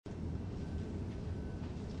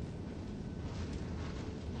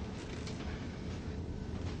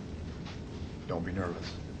Don't be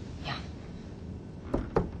nervous. Yeah.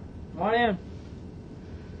 Come on in.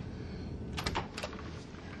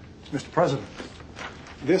 Mr. President,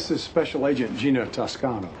 this is Special Agent Gina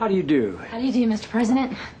Toscano. How do you do? How do you do, Mr.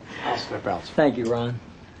 President? I'll step out. Thank you, Ron.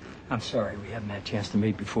 I'm sorry we haven't had a chance to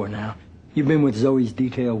meet before now. You've been with Zoe's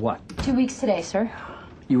detail, what? 2 weeks today, sir.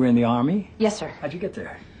 You were in the Army? Yes, sir. How'd you get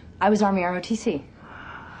there? I was Army ROTC.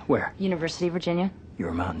 Where? University of Virginia. You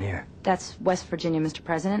were a mountaineer. That's West Virginia, Mr.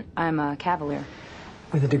 President. I'm a Cavalier.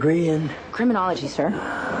 With a degree in? Criminology, sir.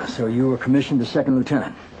 So you were commissioned to second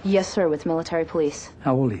lieutenant? Yes, sir, with military police.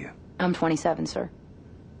 How old are you? I'm 27, sir.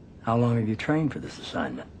 How long have you trained for this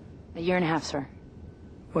assignment? 1.5 years, sir.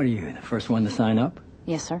 What are you, the first one to sign up?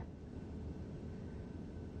 Yes, sir.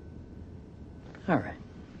 All right.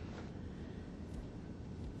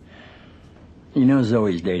 You know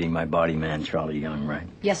Zoe's dating my body man, Charlie Young, right?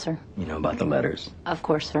 Yes, sir. You know about the letters? Of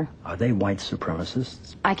course, sir. Are they white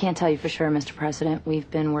supremacists? I can't tell you for sure, Mr. President. We've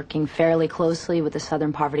been working fairly closely with the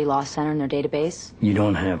Southern Poverty Law Center and their database. You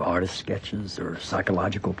don't have artist sketches or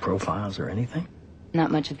psychological profiles or anything?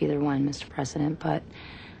 Not much of either one, Mr. President, but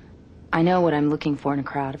I know what I'm looking for in a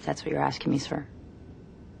crowd, if that's what you're asking me, sir.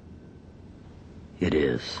 It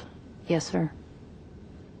is. Yes, sir.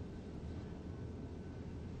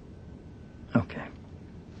 Okay.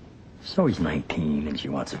 Zoe's 19 and she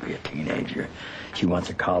wants to be a teenager. She wants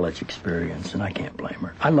a college experience, and I can't blame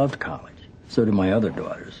her. I loved college. So do my other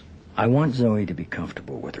daughters. I want Zoe to be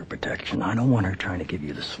comfortable with her protection. I don't want her trying to give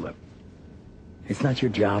you the slip. It's not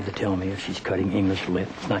your job to tell me if she's cutting English lit.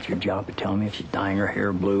 It's not your job to tell me if she's dyeing her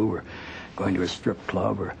hair blue or going to a strip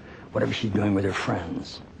club or whatever she's doing with her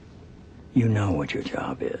friends. You know what your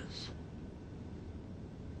job is.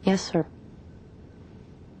 Yes, sir.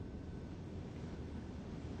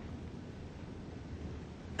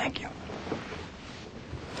 Thank you.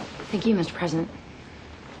 Thank you, Mr. President.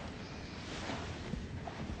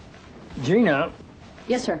 Gina,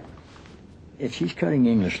 Yes, sir. if she's cutting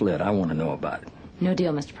English lit, I want to know about it. No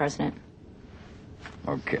deal, Mr. President.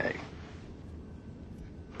 Okay.